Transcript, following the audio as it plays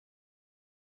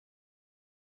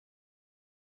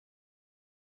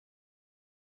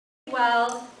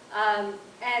well,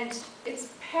 and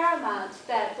it's paramount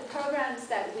that the programs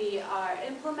that we are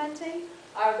implementing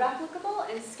are replicable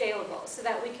and scalable so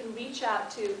that we can reach out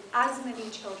to as many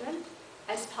children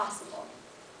as possible.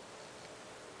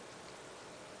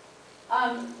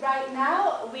 Right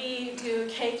now, we do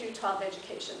K through 12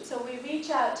 education. So we reach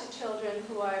out to children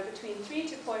who are between 3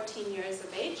 to 14 years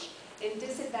of age in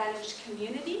disadvantaged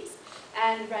communities.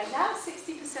 And right now,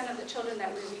 60% of the children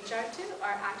that we reach out to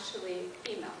are actually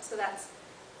female. So that's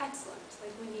excellent.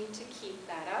 Like, we need to keep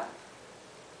that up.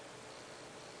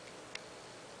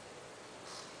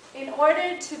 In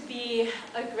order to be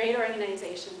a great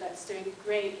organization that's doing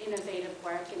great innovative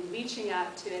work and reaching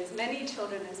out to as many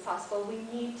children as possible, we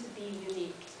need to be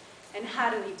unique. And how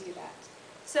do we do that?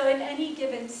 So in any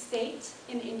given state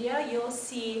in India, you'll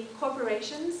see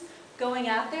corporations going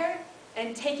out there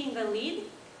and taking the lead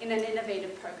in an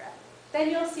innovative program. Then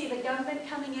you'll see the government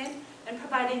coming in and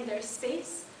providing their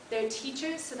space, their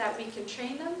teachers, so that we can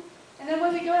train them. And then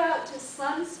when we go out to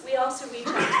slums, we also reach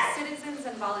out to citizens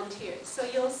and volunteers. So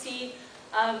you'll see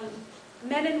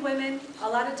men and women, a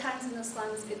lot of times in the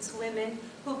slums, it's women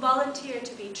who volunteer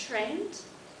to be trained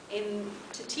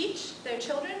to teach their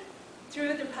children.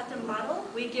 Through the Pratham model,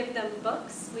 we give them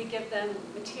books, we give them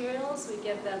materials, we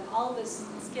give them all the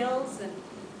skills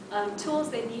and tools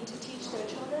they need to teach their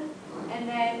children. And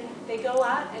then they go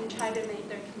out and try to make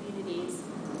their communities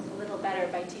a little better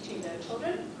by teaching their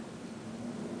children.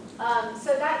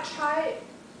 So that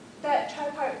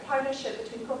tripartite partnership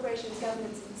between corporations,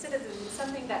 governments, and citizens is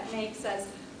something that makes us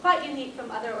quite unique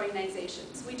from other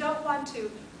organizations. We don't want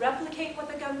to replicate what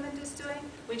the government is doing,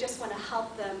 we just want to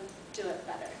help them do it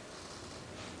better.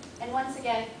 And once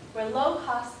again, we're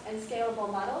low-cost and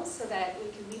scalable models so that we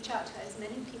can reach out to as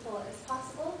many people as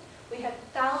possible. We have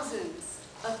thousands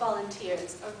of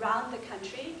volunteers around the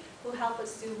country who help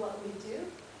us do what we do.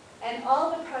 And all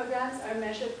the programs are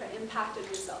measured for impact and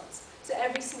results. So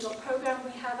every single program we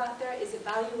have out there is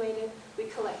evaluated. We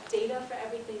collect data for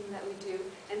everything that we do.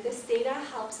 And this data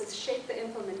helps us shape the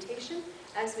implementation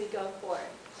as we go forward.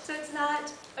 So it's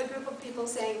not a group of people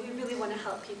saying, we really want to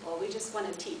help people, we just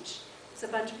want to teach. It's a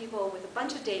bunch of people with a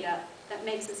bunch of data that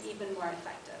makes us even more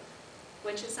effective,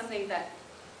 which is something that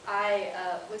I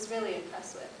was really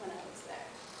impressed with when I was there.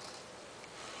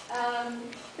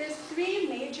 There's three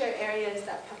major areas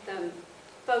that Pratham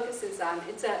focuses on.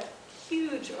 It's a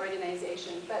huge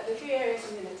organization, but the three areas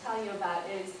I'm going to tell you about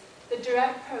is the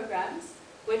direct programs,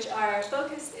 which are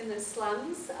focused in the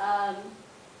slums,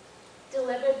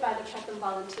 delivered by the Pratham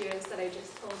volunteers that I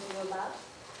just told you about.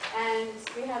 And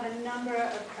we have a number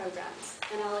of programs,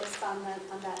 and I'll expand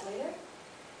on that later.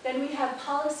 Then we have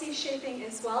policy shaping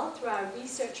as well through our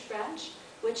research branch,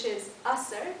 which is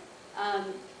USER,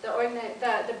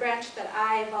 the branch that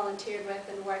I volunteered with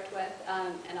and worked with,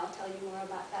 and I'll tell you more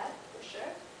about that for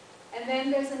sure. And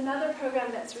then there's another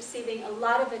program that's receiving a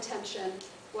lot of attention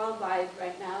worldwide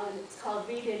right now, and it's called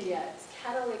Read India. It's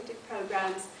catalytic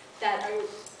programs that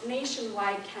are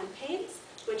nationwide campaigns,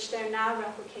 which they're now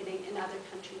replicating in other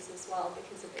countries as well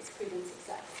because of its proven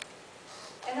success.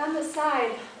 And on the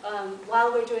side,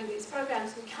 while we're doing these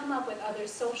programs, we come up with other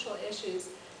social issues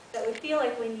that we feel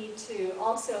like we need to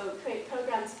also create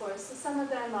programs for. So some of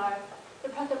them are the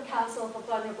Pratham Council for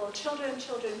Vulnerable Children,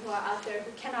 children who are out there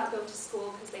who cannot go to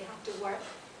school because they have to work.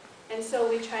 And so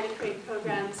we try to create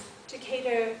programs to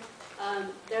cater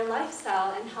their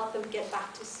lifestyle and help them get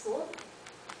back to school.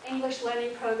 English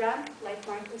learning program, like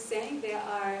Mark was saying, there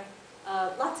are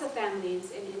lots of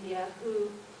families in India who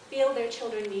feel their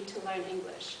children need to learn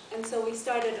English. And so we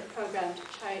started a program to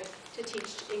try to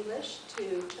teach English to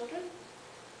children.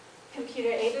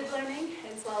 Computer-aided learning,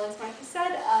 as well as Mark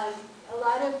said, a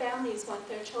lot of families want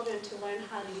their children to learn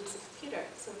how to use a computer.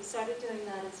 So we started doing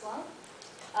that as well.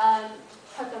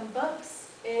 Pratham Books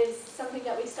is something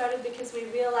that we started because we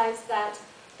realized that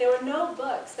there were no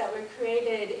books that were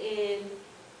created in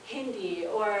Hindi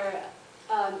or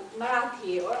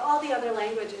Marathi or all the other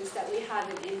languages that we have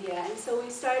in India. And so we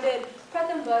started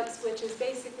Pratham Books, which is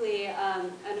basically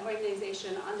an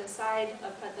organization on the side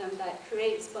of Pratham that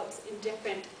creates books in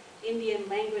different Indian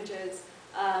languages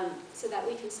so that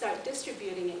we can start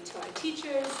distributing it to our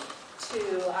teachers,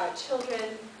 to our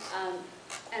children,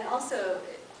 and also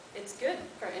it's good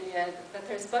for India that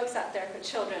there's books out there for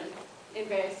children in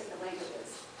various different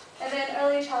languages. And then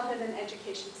early childhood and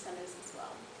education centers as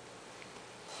well.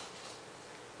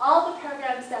 All the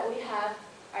programs that we have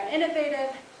are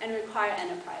innovative and require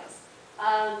enterprise.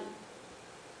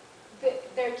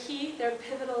 They're key, they're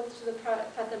pivotal to the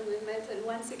Pratham movement, and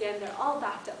once again, they're all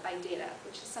backed up by data,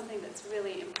 which is something that's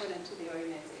really important to the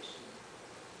organization.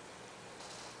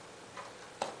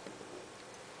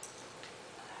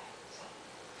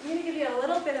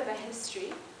 bit of a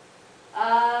history.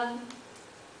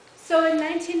 So in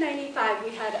 1995,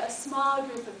 we had a small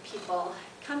group of people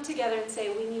come together and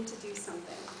say, we need to do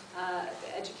something.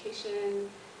 The education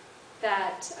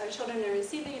that our children are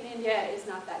receiving in India is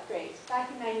not that great. Back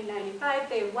in 1995,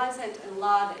 there wasn't a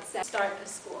law that said start a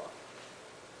school.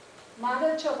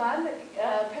 Madhav Chauhan,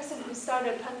 the person who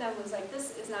started Pratham, was like,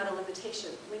 this is not a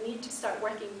limitation. We need to start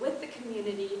working with the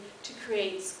community to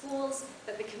create schools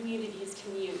that the communities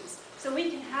can use. So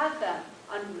we can have them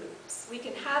on roofs. We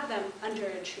can have them under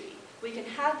a tree. We can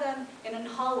have them in a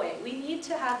hallway. We need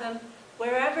to have them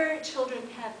wherever children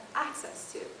have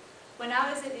access to. When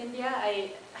I was in India,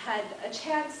 I had a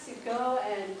chance to go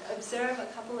and observe a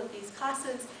couple of these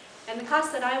classes, and the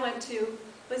class that I went to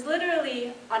was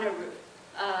literally on a roof,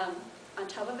 on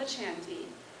top of a shanty,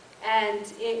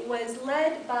 and it was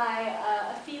led by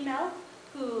a female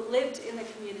who lived in the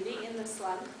community, in the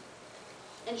slum,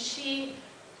 and she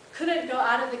couldn't go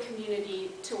out of the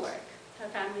community to work. Her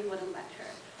family wouldn't let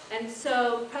her. And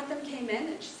so Pratham came in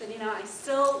and she said, you know, I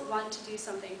still want to do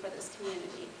something for this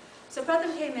community. So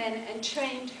Pratham came in and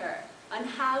trained her on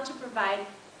how to provide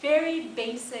very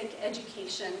basic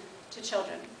education to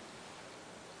children.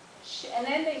 And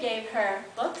then they gave her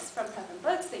books from Pratham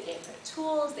Books, they gave her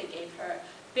tools, they gave her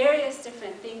various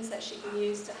different things that she can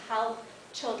use to help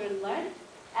children learn.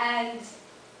 And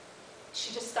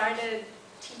she just started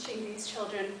teaching these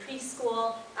children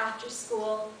preschool, after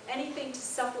school, anything to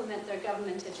supplement their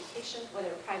government education or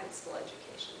their private school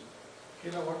education.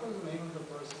 Aqeela, what was the name of the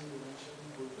person you mentioned?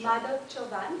 Madhav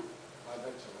Chauhan.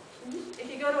 Madhav Chauhan.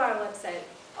 If you go to our website,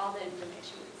 all the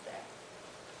information is there.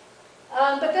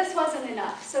 But this wasn't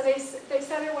enough. So they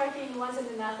started working, it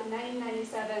wasn't enough. In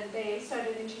 1997, they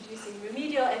started introducing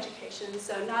remedial education.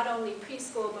 So not only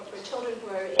preschool, but for children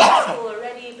who are in school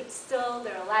already, but still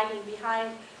they're lagging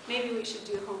behind. Maybe we should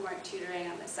do homework tutoring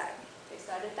on the side. They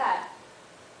started that.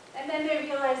 And then they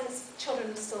realized that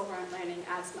children still weren't learning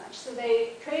as much. So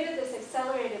they created this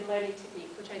accelerated learning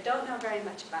technique, which I don't know very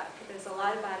much about, but there's a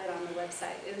lot about it on the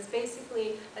website. It is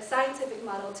basically a scientific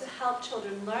model to help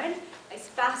children learn as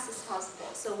fast as possible.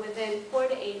 So within 4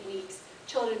 to 8 weeks,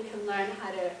 children can learn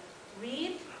how to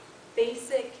read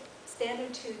basic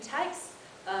standard 2 text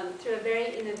through a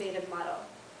very innovative model.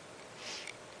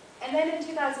 And then in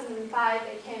 2005,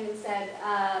 they came and said,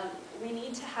 we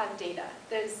need to have data.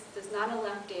 There's not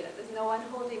enough data. There's no one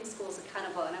holding schools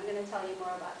accountable, and I'm going to tell you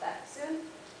more about that soon.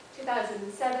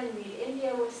 2007, Read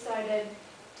India was started.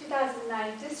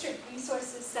 2009, District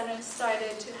Resources Centers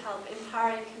started to help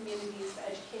empowering communities for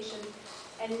education.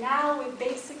 And now we've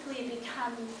basically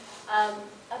become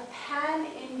a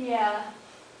pan-India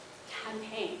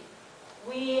campaign.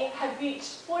 We have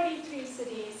reached 43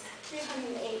 cities,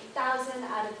 308,000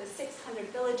 out of the 600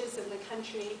 villages in the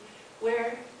country.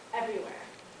 We're everywhere.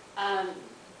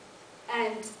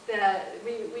 And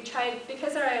we tried,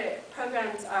 because our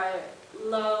programs are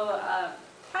low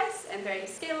price and very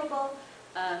scalable,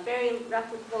 very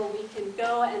replicable, we can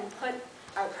go and put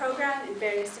our program in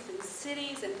various different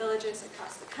cities and villages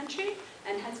across the country,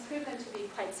 and has proven to be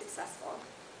quite successful.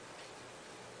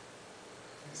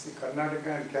 You see,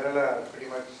 Karnataka and Kerala are pretty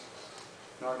much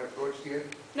not approached yet?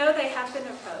 No, they have been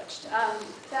approached.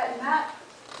 That map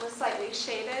was slightly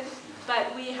shaded,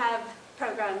 but we have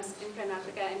programs in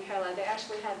Karnataka and Kerala. They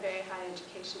actually have very high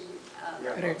education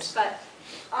rates. But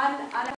on